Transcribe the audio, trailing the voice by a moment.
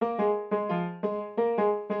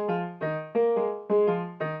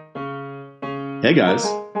Hey guys,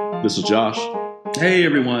 this is Josh. Hey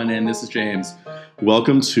everyone, and this is James.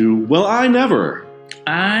 Welcome to Well, I Never.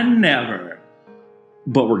 I never.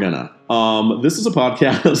 But we're gonna. This is a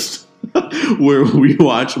podcast where we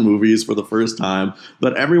watch movies for the first time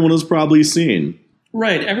that everyone has probably seen.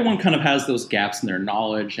 Right, everyone kind of has those gaps in their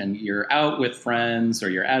knowledge, and you're out with friends or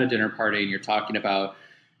you're at a dinner party and you're talking about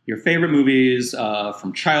your favorite movies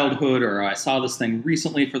from childhood, or I saw this thing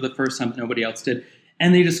recently for the first time that nobody else did,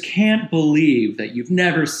 and they just can't believe that you've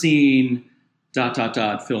never seen ...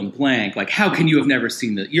 fill in the blank. Like, how can you have never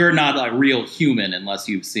seen that? You're not a real human unless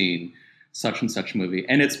you've seen such and such movie.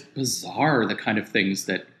 And it's bizarre, the kind of things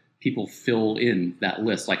that people fill in that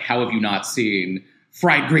list. Like, how have you not seen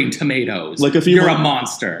fried green tomatoes? Like You're a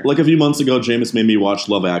monster. Like a few months ago, James made me watch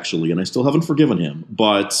Love Actually, and I still haven't forgiven him.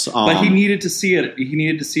 But he needed to see it. He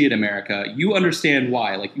needed to see it, America. You understand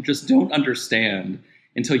why. Like, you just don't understand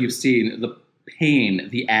until you've seen the pain,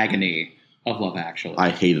 the agony of Love Actually. I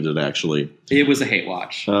hated it, actually. It was a hate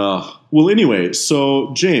watch. Well, anyway,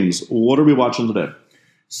 so James, what are we watching today?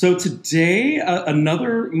 So today,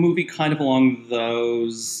 another movie kind of along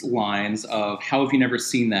those lines of how have you never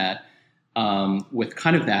seen that, with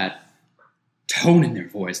kind of that tone in their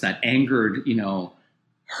voice, that angered,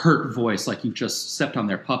 hurt voice, like you just stepped on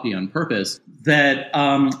their puppy on purpose, that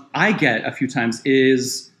I get a few times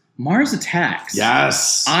is Mars Attacks.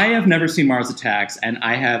 Yes. I have never seen Mars Attacks, and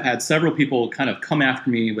I have had several people kind of come after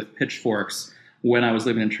me with pitchforks when I was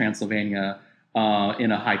living in Transylvania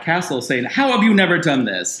in a high castle saying, how have you never done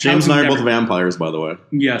this? James and I are both vampires, by the way.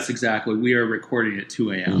 Yes, exactly. We are recording at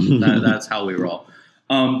 2 a.m. That's how we roll.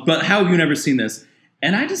 But how have you never seen this?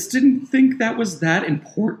 And I just didn't think that was that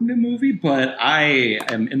important a movie, but I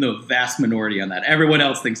am in the vast minority on that. Everyone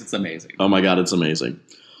else thinks it's amazing. Oh my God, it's amazing.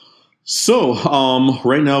 So,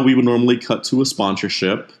 right now we would normally cut to a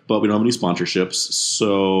sponsorship, but we don't have any sponsorships.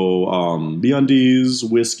 So, BeUndies,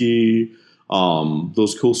 whiskey,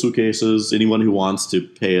 those cool suitcases, anyone who wants to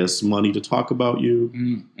pay us money to talk about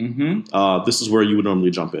you, this is where you would normally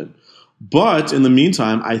jump in. But in the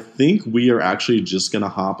meantime, I think we are actually just going to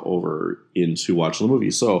hop over into watching the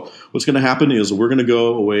movie. So what's going to happen is we're going to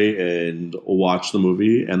go away and watch the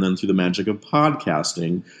movie, and then through the magic of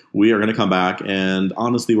podcasting, we are going to come back, and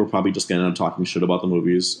honestly, we're probably just going to end up talking shit about the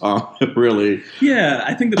movies. Really. Yeah,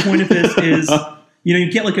 I think the point of this is,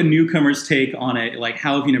 you get like a newcomer's take on it. Like,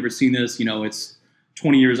 how have you never seen this? It's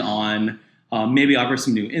 20 years on. Maybe offer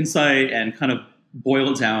some new insight and kind of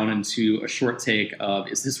boil it down into a short take of,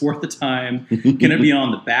 is this worth the time? Can it be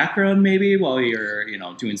on the background maybe while you're,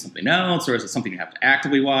 doing something else? Or is it something you have to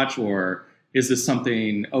actively watch? Or is this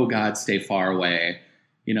something, oh God, stay far away?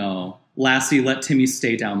 Lassie, let Timmy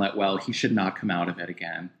stay down that well. He should not come out of it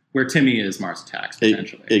again. Where Timmy is Mars Attacks,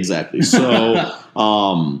 potentially. Exactly. So,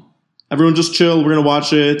 everyone just chill. We're going to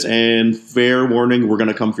watch it. And fair warning, we're going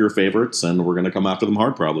to come for your favorites. And we're going to come after them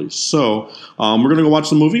hard, probably. So we're going to go watch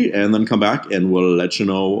the movie and then come back. And we'll let you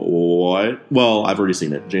know what... Well, I've already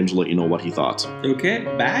seen it. James will let you know what he thought. Okay,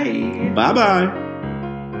 bye. Bye-bye.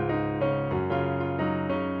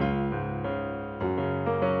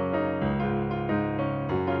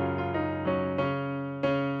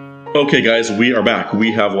 Okay, guys, we are back.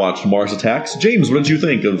 We have watched Mars Attacks. James, what did you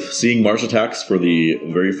think of seeing Mars Attacks for the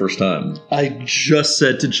very first time? I just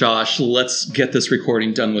said to Josh, let's get this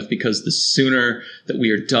recording done with, because the sooner that we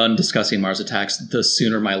are done discussing Mars Attacks, the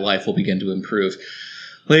sooner my life will begin to improve.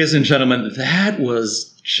 Ladies and gentlemen, that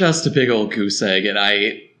was just a big old goose egg, and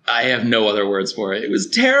I have no other words for it. It was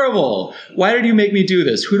terrible. Why did you make me do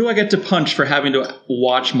this? Who do I get to punch for having to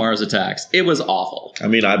watch Mars Attacks? It was awful. I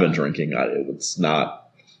mean, I've been drinking. It's not...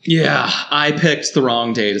 Yeah, I picked the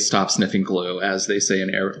wrong day to stop sniffing glue, as they say in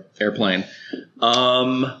airplane.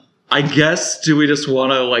 I guess, do we just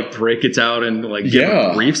want to break it down and give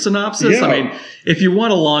a brief synopsis? Yeah. I mean, if you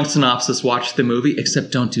want a long synopsis, watch the movie.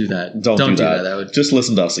 Except don't do that. Don't do that. Just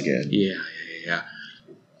listen to us again. Yeah.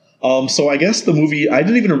 So I guess the movie,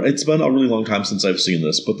 it's been a really long time since I've seen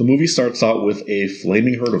this, but the movie starts out with a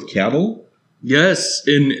flaming herd of cattle. Yes,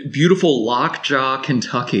 in beautiful Lockjaw,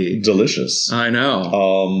 Kentucky. Delicious. I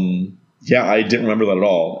know. Yeah, I didn't remember that at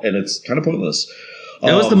all, and it's kind of pointless.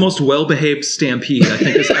 It was the most well-behaved stampede I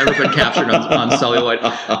think has ever been captured on celluloid.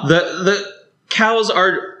 The cows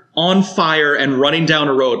are on fire and running down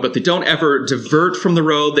a road, but they don't ever divert from the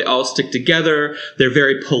road. They all stick together. They're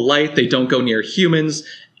very polite. They don't go near humans.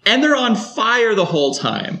 And they're on fire the whole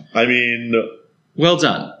time. I mean... Well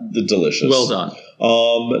done. Delicious. Well done.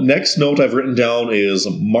 Next note I've written down is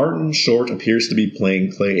Martin Short appears to be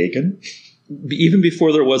playing Clay Aiken. Even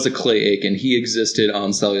before there was a Clay Aiken, he existed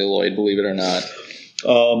on celluloid, believe it or not.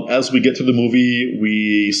 As we get through the movie,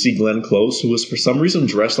 we see Glenn Close, who was for some reason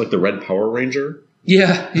dressed like the Red Power Ranger.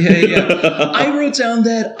 Yeah. I wrote down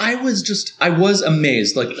that I was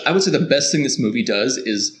amazed. Like, I would say the best thing this movie does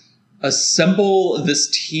is assemble this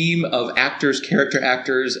team of actors, character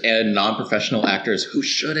actors, and non-professional actors who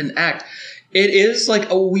shouldn't act. It is like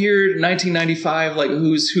a weird 1995, like,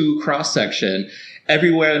 who's who cross-section.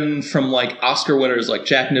 Everyone from, like, Oscar winners like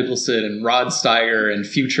Jack Nicholson and Rod Steiger and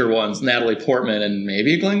future ones, Natalie Portman and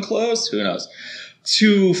maybe Glenn Close, who knows,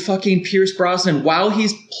 to fucking Pierce Brosnan while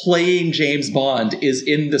he's playing James Bond is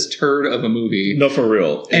in this turd of a movie. No, for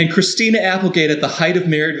real. And Christina Applegate, at the height of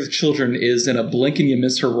Married with Children, is in a blink and you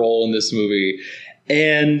miss her role in this movie.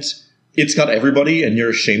 And it's got everybody, and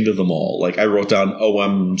you're ashamed of them all. Like, I wrote down,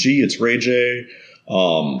 OMG, it's Ray J.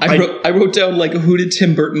 I wrote down, like, who did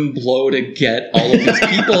Tim Burton blow to get all of these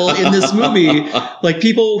people in this movie? Like,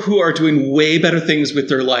 people who are doing way better things with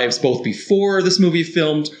their lives, both before this movie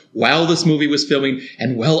filmed, while this movie was filming,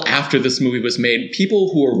 and well after this movie was made.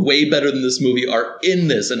 People who are way better than this movie are in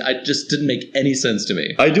this, and it just didn't make any sense to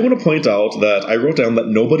me. I do want to point out that I wrote down that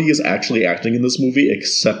nobody is actually acting in this movie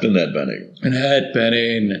except Annette Bening. Annette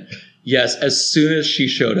Bening. Yes, as soon as she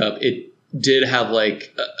showed up, it did have,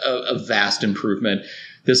 like, a vast improvement.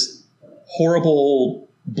 This horrible,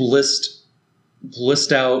 blissed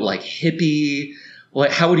out, like, hippie. Like,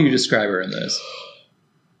 how would you describe her in this?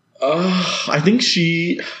 I think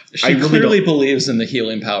she clearly believes in the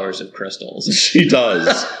healing powers of crystals. She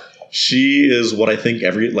does. She is what I think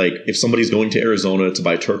if somebody's going to Arizona to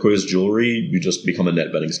buy turquoise jewelry, you just become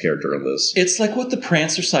Annette Bening's character in this. It's like what the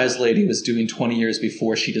Prancer-Size lady was doing 20 years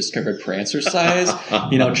before she discovered Prancer-Size.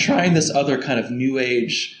 Trying this other kind of new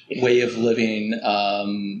age way of living.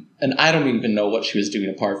 And I don't even know what she was doing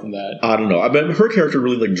apart from that. I don't know. I mean, her character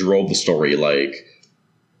really, drove the story. Like,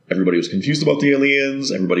 everybody was confused about the aliens.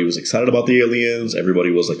 Everybody was excited about the aliens.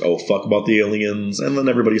 Everybody was like, oh, fuck about the aliens. And then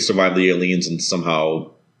everybody survived the aliens and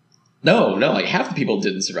somehow... No, like, half the people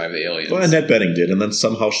didn't survive the aliens. Well, Annette Bening did, and then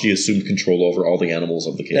somehow she assumed control over all the animals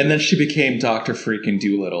of the cave. And then she became Dr. freaking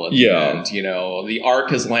Doolittle at the end. The Ark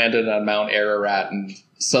has landed on Mount Ararat, and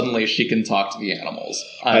suddenly she can talk to the animals.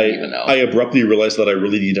 I don't even know. I abruptly realized that I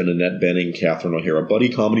really need an Annette Bening, Catherine O'Hara buddy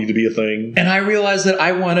comedy to be a thing. And I realized that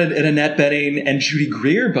I wanted an Annette Bening and Judy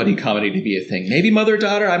Greer buddy comedy to be a thing. Maybe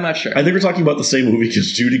mother-daughter, I'm not sure. I think we're talking about the same movie,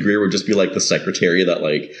 because Judy Greer would just be like the secretary that,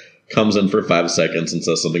 comes in for 5 seconds and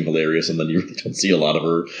says something hilarious, and then you really don't see a lot of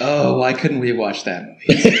her. Oh, why couldn't we watch that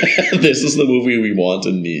movie? This is the movie we want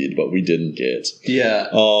and need, but we didn't get. Yeah.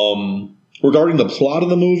 Regarding the plot of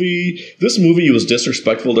the movie, this movie was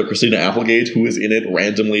disrespectful to Christina Applegate, who is in it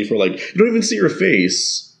randomly for, you don't even see her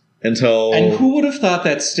face until... And who would have thought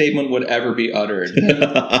that statement would ever be uttered?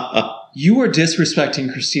 You are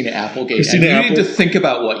disrespecting Christina Applegate, and you need to think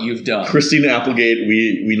about what you've done. Christina Applegate,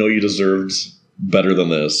 we know you deserved better than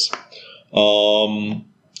this.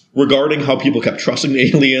 Regarding how people kept trusting the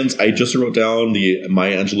aliens, I just wrote down the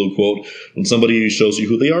Maya Angelou quote: when somebody shows you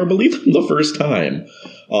who they are, believe them the first time.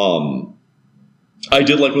 I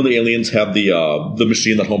did like when the aliens had the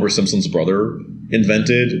machine that Homer Simpson's brother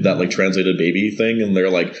invented, that translated baby thing, and they're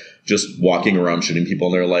just walking around shooting people,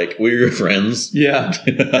 and they're like, we're your friends. Yeah.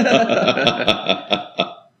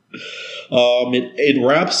 It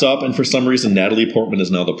wraps up, and for some reason, Natalie Portman is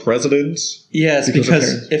now the president. Yes,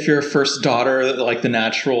 because if you're a first daughter, the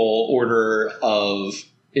natural order of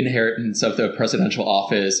inheritance of the presidential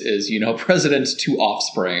office is, president to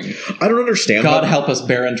offspring. I don't understand. God help us,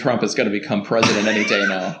 Barron Trump is going to become president any day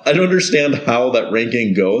now. I don't understand how that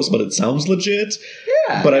ranking goes, but it sounds legit.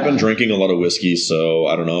 Yeah. But I've been drinking a lot of whiskey, so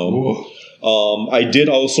I don't know. Ooh. I did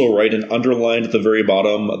also write and underlined at the very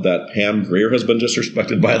bottom that Pam Grier has been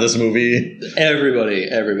disrespected by this movie. Everybody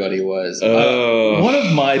was. One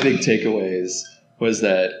of my big takeaways was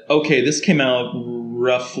that, okay, this came out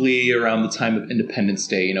roughly around the time of Independence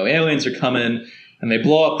Day. Aliens are coming and they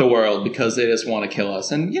blow up the world because they just want to kill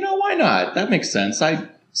us. And, why not? That makes sense. I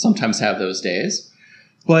sometimes have those days.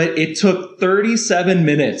 But it took 37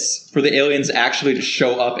 minutes for the aliens actually to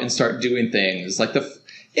show up and start doing things.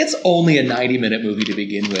 It's only a 90-minute movie to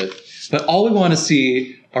begin with, but all we want to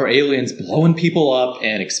see are aliens blowing people up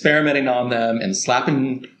and experimenting on them and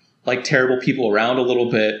slapping terrible people around a little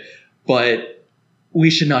bit, but we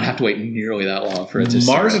should not have to wait nearly that long for it to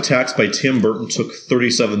start. Mars Attacks by Tim Burton took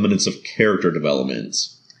 37 minutes of character development.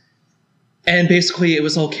 And basically it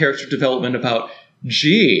was all character development about,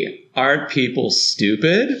 gee, aren't people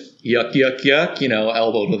stupid? Yuck, yuck, yuck,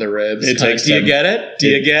 elbow to the ribs. You get it? Do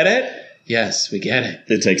you get it? Yes, we get it.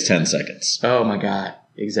 It takes 10 seconds. Oh, my God.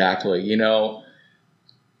 Exactly.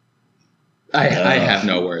 I have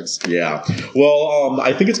no words. Yeah. Well,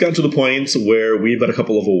 I think it's gotten to the point where we've got a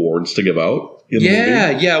couple of awards to give out. In the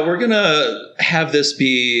movie. Yeah. We're going to have this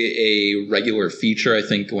be a regular feature, I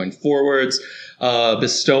think, going forwards,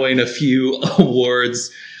 bestowing a few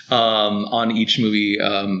awards on each movie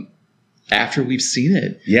after we've seen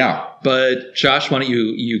it. Yeah. But Josh, why don't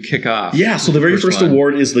you kick off? Yeah, so the very first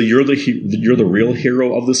award is the You're the Real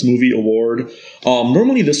Hero of This Movie award.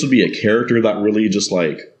 Normally this would be a character that really just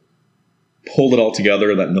like pulled it all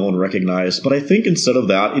together that no one recognized. But I think instead of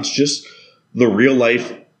that, it's just the real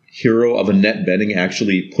life hero of Annette Bening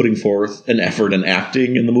actually putting forth an effort and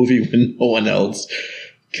acting in the movie when no one else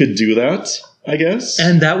could do that, I guess.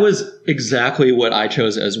 And that was exactly what I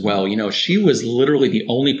chose as well. You know, she was literally the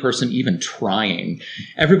only person even trying.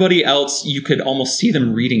 Everybody else, you could almost see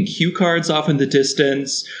them reading cue cards off in the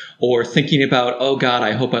distance or thinking about, oh God,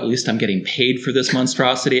 I hope at least I'm getting paid for this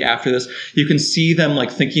monstrosity after this. You can see them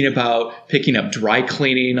like thinking about picking up dry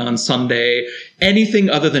cleaning on Sunday, anything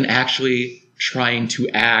other than actually trying to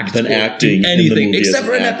act than acting anything except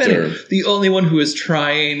for Annette Bening, the only one who is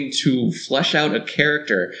trying to flesh out a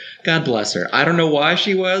character. God bless her. I don't know why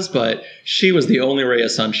she was, but she was the only ray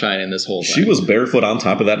of sunshine in this whole thing. She was barefoot on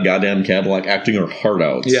top of that goddamn Cadillac acting her heart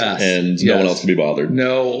out. Yes. And no one else could be bothered.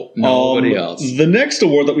 Nobody else. The next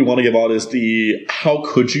award that we want to give out is the How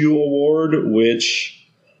Could You Award, which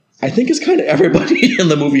I think is kind of everybody in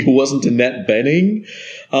the movie who wasn't Annette Bening.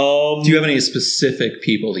 Do you have any specific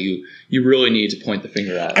people that you really need to point the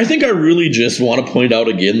finger at? I think I really just want to point out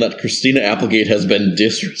again that Christina Applegate has been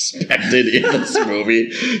disrespected in this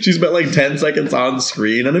movie. She spent like 10 seconds on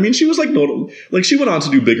screen. And I mean, she was like she went on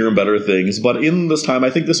to do bigger and better things. But in this time,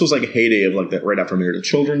 I think this was like a heyday of like that right after Married to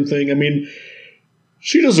Children thing. I mean,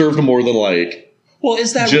 she deserved more than like... Well,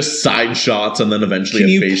 is that just side shots and then eventually a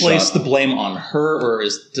face shot? Can you place the blame on her, or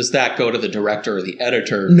does that go to the director or the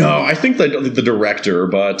editor? No, I think the director,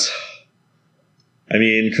 but I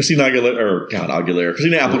mean, Christina Applegate.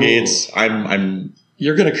 I'm.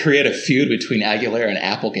 You're going to create a feud between Aguilera and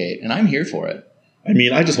Applegate, and I'm here for it. I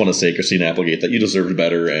mean, I just want to say, Christina Applegate, that you deserved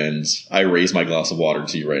better, and I raise my glass of water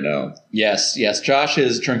to you right now. Yes. Josh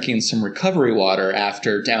is drinking some recovery water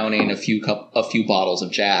after downing a few bottles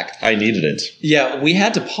of Jack. I needed it. Yeah, we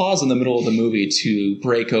had to pause in the middle of the movie to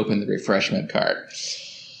break open the refreshment cart.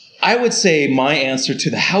 I would say my answer to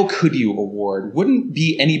the How Could You award wouldn't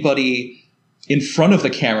be anybody in front of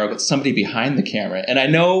the camera, but somebody behind the camera. And I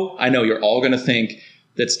know you're all going to think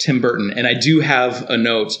that's Tim Burton. And I do have a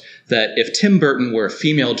note that if Tim Burton were a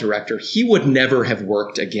female director, he would never have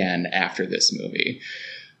worked again after this movie.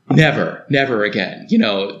 Never again. You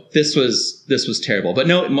know, this was terrible. But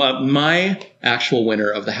no, my actual winner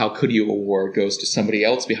of the How Could You award goes to somebody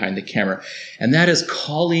else behind the camera. And that is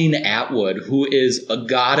Colleen Atwood, who is a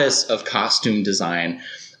goddess of costume design.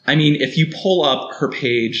 I mean, if you pull up her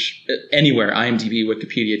page anywhere, IMDb,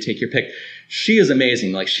 Wikipedia, take your pick, she is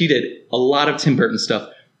amazing. Like, she did a lot of Tim Burton stuff.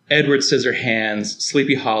 Edward Scissorhands,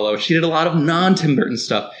 Sleepy Hollow. She did a lot of non-Tim Burton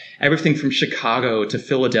stuff. Everything from Chicago to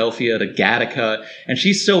Philadelphia to Gattaca. And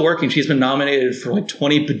she's still working. She's been nominated for like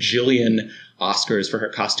 20 bajillion Oscars for her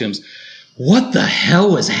costumes. What the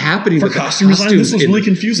hell was happening with costume design? This was really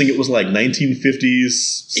confusing. It was like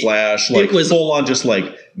 1950s / like full on just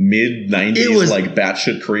like mid-90s like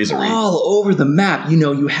batshit crazery. All over the map. You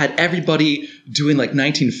know, you had everybody doing like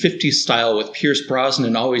 1950s style with Pierce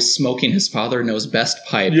Brosnan always smoking his father knows best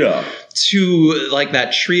pipe. Yeah. To like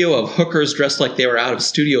that trio of hookers dressed like they were out of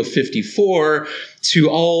Studio 54, to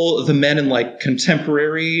all the men in like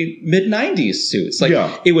contemporary mid-90s suits. Like,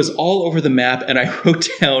 It was all over the map. And I wrote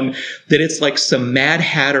down that it's like some Mad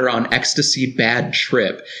Hatter on ecstasy bad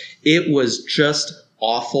trip. It was just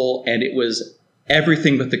awful. And it was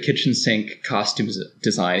everything but the kitchen sink costumes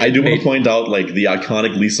design. I do want to point out like the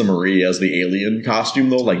iconic Lisa Marie as the alien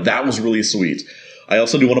costume though. Like, that was really sweet. I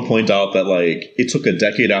also do want to point out that like it took a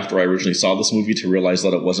decade after I originally saw this movie to realize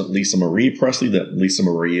that it wasn't Lisa Marie Presley, that Lisa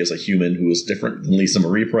Marie is a human who is different than Lisa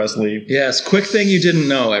Marie Presley. Yes, quick thing you didn't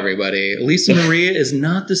know, everybody. Lisa Marie is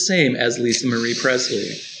not the same as Lisa Marie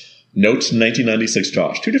Presley. Note 1996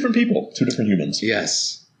 Josh. Two different people, two different humans.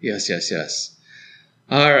 Yes.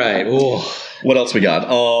 All right. Ooh. What else we got?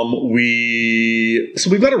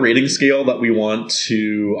 We've got a rating scale that we want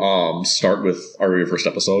to start with our very first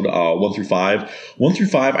episode, 1 through 5. 1 through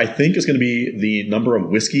 5, I think, is going to be the number of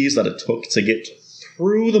whiskeys that it took to get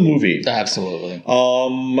through the movie. Absolutely.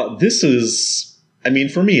 This is, I mean,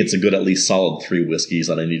 for me, it's a good at least solid 3 whiskeys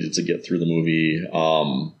that I needed to get through the movie.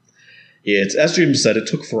 It's, as James said, it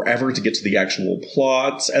took forever to get to the actual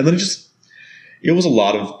plot, and then it was a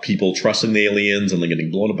lot of people trusting the aliens and then getting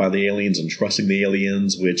blown up by the aliens and trusting the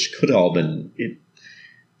aliens, which could have all been...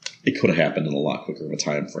 it could have happened in a lot quicker of a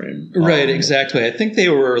time frame. Right, exactly. I think they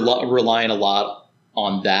were relying a lot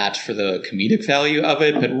on that for the comedic value of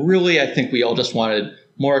it, but really I think we all just wanted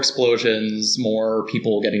more explosions, more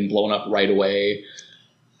people getting blown up right away.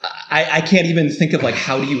 I can't even think of like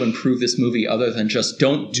how do you improve this movie other than just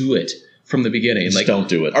don't do it from the beginning. Just don't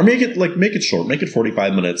do it. Or make it short. Make it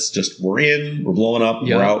 45 minutes. Just we're in, we're blowing up,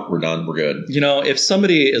 we're out, we're done, we're good. You know, if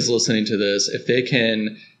somebody is listening to this, if they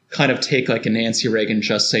can kind of take like a Nancy Reagan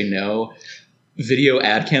Just Say No video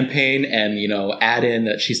ad campaign and, you know, add in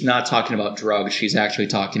that she's not talking about drugs, she's actually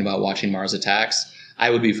talking about watching Mars Attacks, I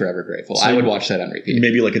would be forever grateful. So I would watch that on repeat.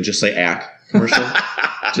 Maybe like a Just Say Ack commercial.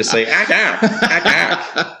 Just say ack, ack, ack,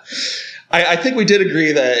 ack. I think we did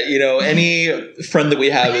agree that, you know, any friend that we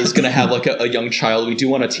have is going to have like a young child. We do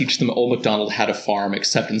want to teach them Old MacDonald had a farm,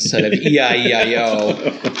 except instead of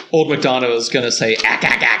E-I-E-I-O, Old MacDonald is going to say ack,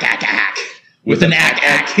 ack, ack, ack, ack, with an ack,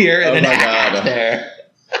 ack here and an ack, ack there.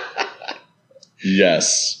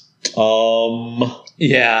 Yes.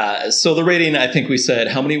 Yeah, so the rating, I think we said,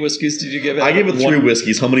 how many whiskeys did you give it? I gave it 3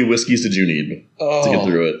 whiskeys. How many whiskeys did you need to get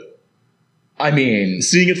through it? I mean,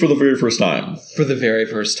 seeing it for the very first time. For the very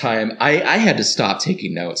first time, I had to stop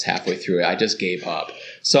taking notes halfway through it. I just gave up.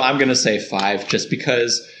 So I'm going to say 5 just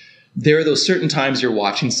because there are those certain times you're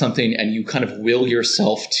watching something and you kind of will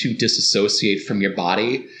yourself to disassociate from your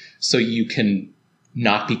body so you can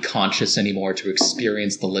not be conscious anymore to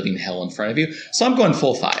experience the living hell in front of you. So I'm going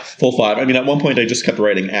full 5. Full 5. I mean, at one point I just kept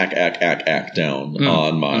writing ack, ack, ack, ack down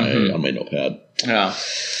on my notepad. Yeah.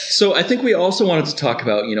 So I think we also wanted to talk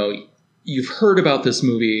about, you know, you've heard about this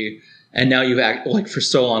movie and now you've for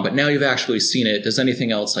so long, but now you've actually seen it. Does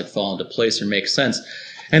anything else like fall into place or make sense?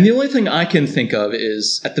 And the only thing I can think of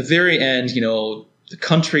is at the very end, you know, the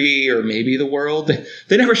country or maybe the world.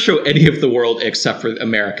 They never show any of the world except for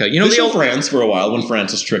America. You know, they show France for a while when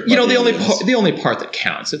France is tricked. You know, the only part that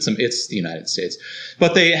counts. It's the United States.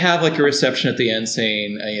 But they have like a reception at the end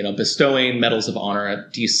saying, you know, bestowing medals of honor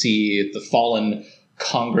at DC, the fallen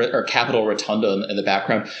Congress or Capitol Rotunda in the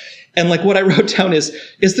background. And like what I wrote down is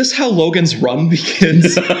this how Logan's Run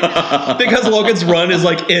begins? Because Logan's Run is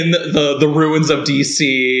like in the ruins of DC,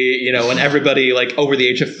 you know, and everybody like over the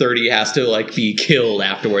age of 30 has to like be killed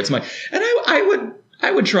afterwards. And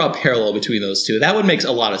I would draw a parallel between those two. That would make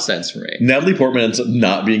a lot of sense for me. Natalie Portman ends up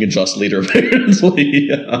not being a just leader, apparently.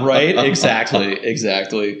 Right? Exactly.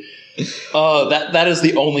 That is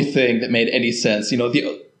the only thing that made any sense. You know,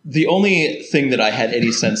 the only thing that I had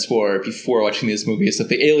any sense for before watching this movie is that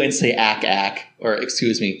the aliens say ack, ack, or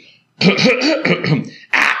excuse me, ack, ack, ack,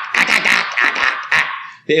 ack, ack, ack.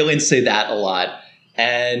 The aliens say that a lot.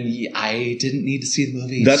 And I didn't need to see the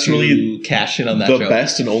movie that's to really cash in on that the joke.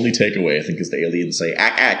 best and only takeaway, I think, is the aliens say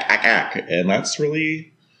ack, ack, ack, ack. And that's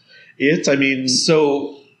really it. I mean...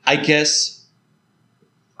 So I guess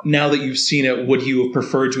now that you've seen it, would you have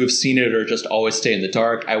preferred to have seen it or just always stay in the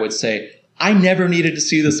dark? I would say I never needed to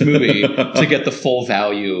see this movie to get the full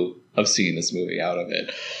value of seeing this movie out of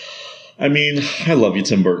it. I mean, I love you,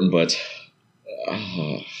 Tim Burton, but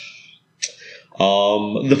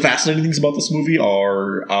the fascinating things about this movie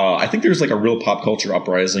are I think there's like a real pop culture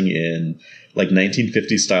uprising in like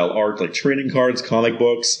 1950s style art, like trading cards, comic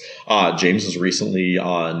books. James was recently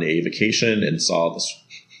on a vacation and saw this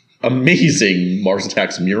amazing Mars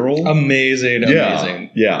Attacks mural. Amazing.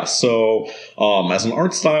 Yeah. So, as an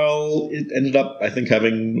art style, it ended up, I think,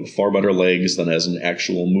 having far better legs than as an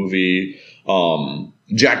actual movie.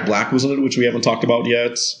 Jack Black was in it, which we haven't talked about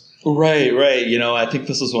yet. Right. You know, I think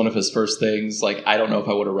this was one of his first things. Like, I don't know if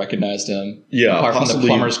I would have recognized him. Yeah, apart possibly, from the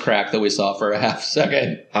plumber's crack that we saw for a half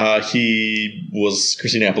second. He was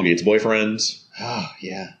Christina Applegate's boyfriend. Oh,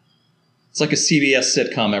 yeah. It's like a CBS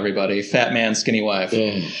sitcom, everybody. Fat man, skinny wife.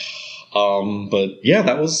 But yeah,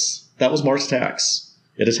 that was Mars Attacks.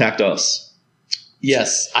 It attacked us.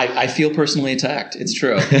 Yes, I feel personally attacked. It's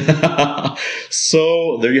true.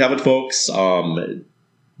 So there you have it, folks.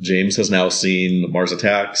 James has now seen Mars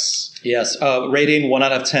Attacks. Yes. Rating 1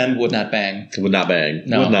 out of 10 would not bang. Would not bang.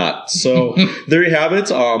 No. Would not. So there you have it.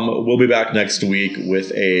 We'll be back next week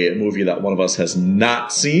with a movie that one of us has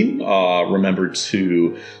not seen. Remember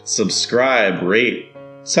to subscribe, rate,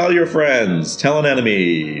 tell your friends, tell an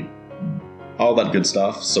enemy, all that good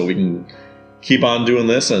stuff, so we can keep on doing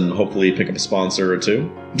this and hopefully pick up a sponsor or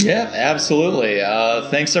two. Yeah, absolutely.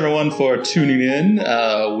 Thanks everyone for tuning in.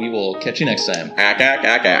 We will catch you next time. Ack, ack,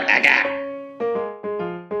 ack, ack. Ack, ack.